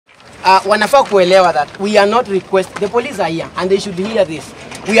wanafaa kuelewa that we are not requesting, the police are here and they should hear this.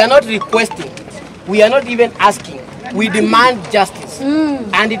 We are not requesting, we are not even asking, we demand justice.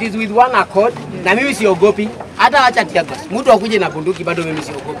 And it is with one accord. Na mimi siogopi, hata acha tia gas. Mtu akuje na bunduki bado mimi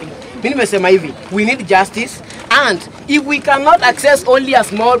siogopi. Mimi nimesema hivi, we need justice, and if we cannot access only a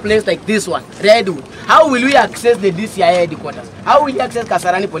small place like this one, Redwood, how will we access the DCI headquarters? How will we access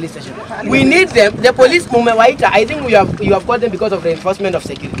Kasarani police station? We need them. The police mumewaita, I think you have got them because of the enforcement of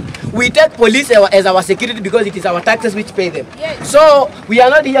security. We take police as our security because it is our taxes which pay them. Yes. So we are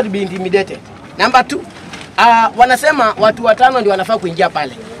not here to be intimidated. Number 2, wanasema watu watano ndio wanafaa kuingia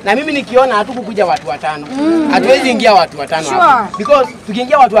pale. Na mimi nikiona hatukukuja watu watano. Hatuwezi ingia watu watano hapa. Because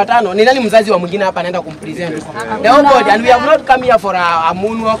tukiingia watu watano, ni nani mzazi wa mwingine hapa anaenda kumpresent? Nobody. And we have not come here for a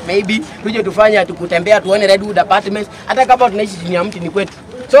moonwalk maybe. Tuje tufanye tukutembea tuone Redwood apartments. Hata kama tunaishi chini ya mti ni kwetu.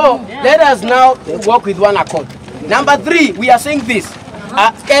 So let us now work with one accord. Number 3, we are saying this.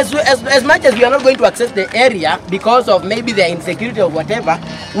 As much as we are not going to access the area because of maybe their insecurity or whatever,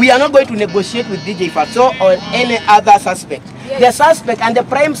 we are not going to negotiate with DJ Fatxo or any other suspect. Yes. The suspect and the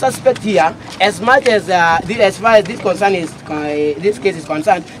prime suspect here, as much as far as this concern is this case is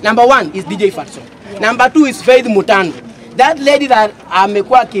concerned, number 1 is DJ Fatxo. Yes. Number 2 is Faith Mutandu. That lady that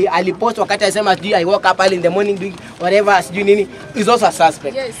amekuwa alipost wakati asema I woke up early in the morning doing whatever nini is also a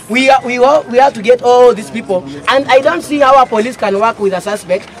suspect. Yes. We have to get all these people, and I don't see how a police can work with a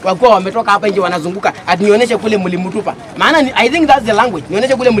suspect wakuwa wametoka hapa nje wanazunguka ati nionyeshe kule mlimtupa. Maana I think that's the language.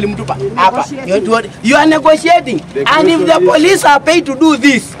 Nionyeshe kule mlimtupa hapa. You are negotiating, and if the police are paid to do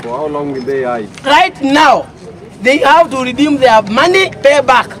this, for how long will they hide? Right now they have to redeem their money, pay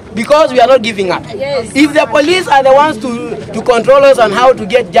back, because we are not giving up. Yes. If the police are the ones to control us on how to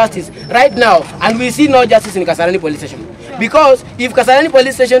get justice right now, and we see no justice in Kasarani police station, because if Kasarani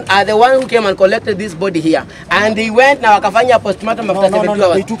police station are the one who came and collected this body here, and they went na wakafanya postmortem after 72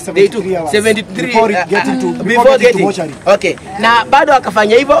 hours, they took 73 before getting to okay. Na bado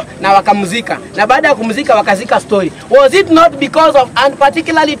wakafanya hivyo na wakamuzika, na baada ya kumuzika wakazika story. Was it not because of, and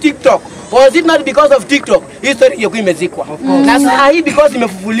particularly TikTok, was it not because of TikTok history yoku imezikwa? Na sasa hii because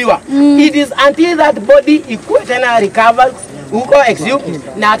imefufuliwa. It is until that body ikuwe tena recovered uko exhumed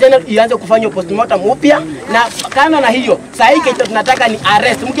na tena ianze kufanya postmortem upya. Na kana na hiyo sasa hii kitu tunataka ni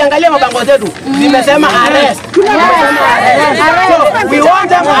arrest. Mkiangalia mabango zetu zimesema arrest. So we want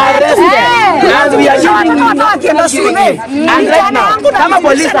them arrested, and we are shooting. And right now kama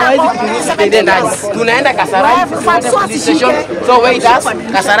police hawezi kuturuhusu tuende ndani, tunaenda Kasarani police station. So wait us,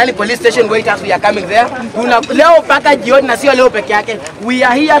 Kasarani police station, wait us, we are coming there. Leo paka jioni na sio leo peke yake. We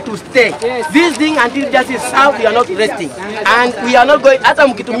are here to stay. This thing until justice is served, we are not resting. And we are not going, hata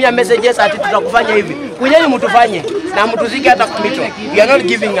mkitumia messages ati tutakufanya hivi, kujeni mtufanye na mtuzike hata kumito. We are not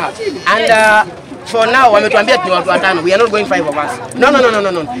giving up. And for now wametuambia ni watu watano. We are not going 5 of us. No.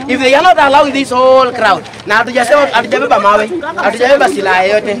 If they are not allowing this whole crowd, na hatujabeba mawe, hatujabeba silaha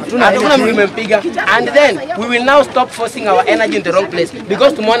yote, hatuna mtu mmempiga, and then we will now stop forcing our energy in the wrong place,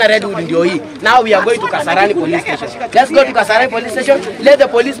 because tumeona Redwood ndio hii. Now we are going to Kasarani police station. Let's go to Kasarani police station. Let the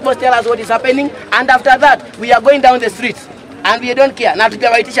police boss tell us what is happening, and after that we are going down the streets. And we don't care. Na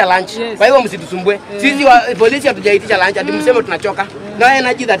tutawaitisha lunch. Kwa hivyo msitusumbue. Sisi wa polisi hatujaitisha lunch, ati mseme tunachoka. No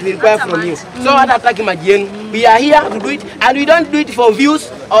energy that we require from you. So hata hataki maji yenu. We are here to do it, and we don't do it for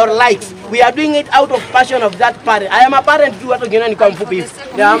views or likes. We are doing it out of passion of that parent. I am a parent too, watu wengine ni kwa mfupi hivi.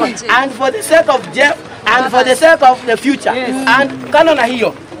 And for the sake of Jeff, and for the sake of the future. And kano na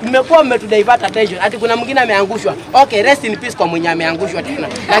hiyo mmekuwa mmetudivert attention ati kuna mwingine ameangushwa. Okay, rest in peace kwa mwenye ameangushwa tena.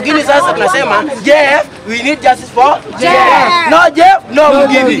 Lakini sasa tunasema Jeff, we need justice for Jeff. No Jeff, no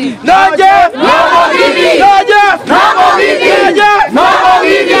Muingi. No Jeff, no Muingi. No Jeff, no Muingi. No Jeff, no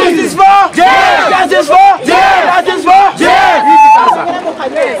Muingi. Justice for Jeff. Justice for Jeff. Justice for Jeff.